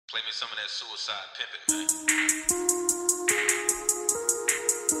Play me some of that suicide pimpin', man.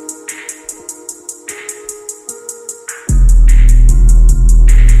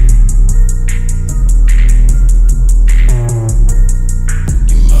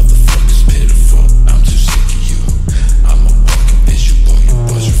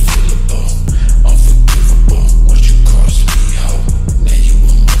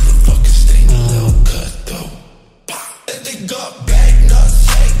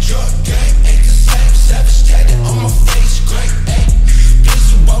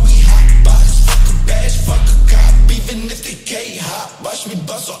 Watch me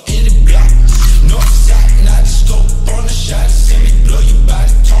bust on any block. Northside, knotty scope on the shot. See me blow your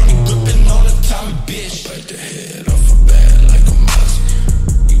body. Tony gripping on the Tommy, bitch. Bite the head off a bad like I'm Ozzy.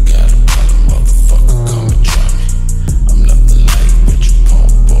 You got a problem, motherfucker, come and try me. I'm nothing like what you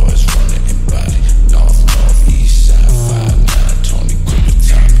punk boys running embody. North, east side, 5'9", Tony gripping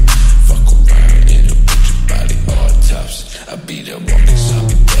Tommy. Fuck around, it'll put your body autopsy. I be there walking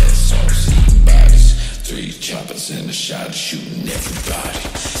zombie bad sauce, eating bodies. 3 choppers in the shot, shooting everybody.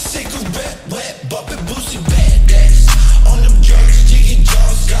 Cigarette wet, bumping boozy badass. On them drugs, jigging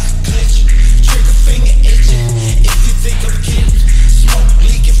jaws, got glitch. Trigger finger itching. If you think I'm kidding, smoke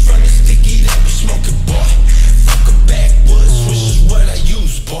leaking from the sticky that we smoking, boy. Fuck a backwoods, which is what I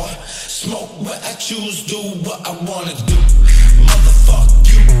use, boy. Smoke what I choose, do what I wanna do. Motherfuck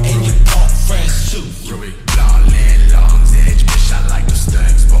you and your punk friends too. Ruby, blonde, lead, lungs, edge, bitch, I like the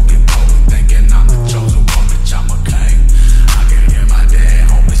stank. Smoking potent, thinking I'm the chosen one, bitch, I'm a king. I can hear my dad,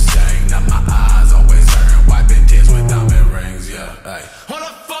 homie, sing. Now my eyes always hurting, wiping tears with diamond rings, yeah, hey. What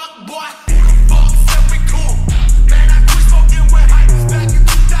the fuck, boy? Who the fuck said we cool? Man, I quit smoking with hypes back in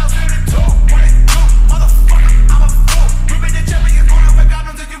 2002. What it do? Motherfucker, I'm a fool. Ripping the champion corner with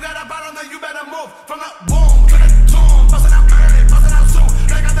goblins. If you got a bottom, then you better move. From the boom to the tomb. Bustin' out early, bustin' out soon.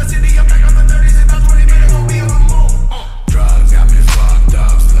 Back out the city, I'm back on the 30s. In about 20 minutes, we'll be on the moon. Drugs got me fucked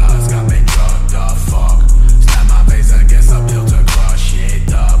up, slugs got me drugged up, fuck. Slap my face against a built to crush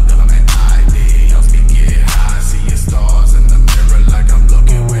shit up. Government ID helps me get high. See your stars in the mirror like I'm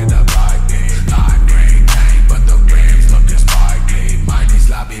looking with a bike beam. Lime green paint, but the rims looking sparkly. Mighty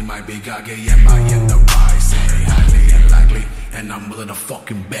sloppy, might be cocky, am I in the right? Say highly unlikely, and I'm willing to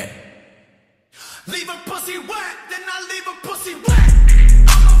fucking bet. Leave a pussy wet, then I leave a pussy wet.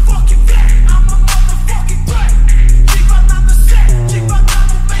 I'm a fucking vet, I'm a motherfucking threat. Keep on the set, keep on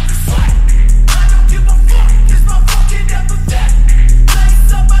will make you sweat. I don't give a fuck, it's my fucking epithet.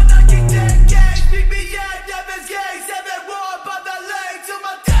 Lace up and I get dead gang. Meet me at Devin's gang, 7 war by the leg to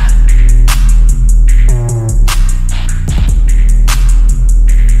my death.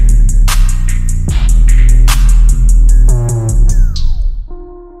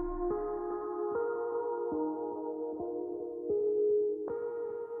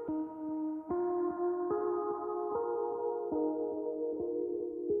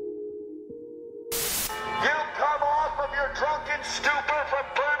 You come off of your drunken stupor from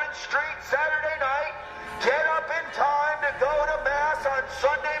Bourbon Street Saturday night, get up in time to go to Mass on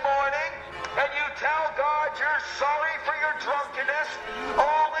Sunday morning, and you tell God you're sorry for your drunkenness,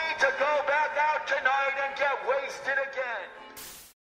 only to go back out tonight and get wasted again.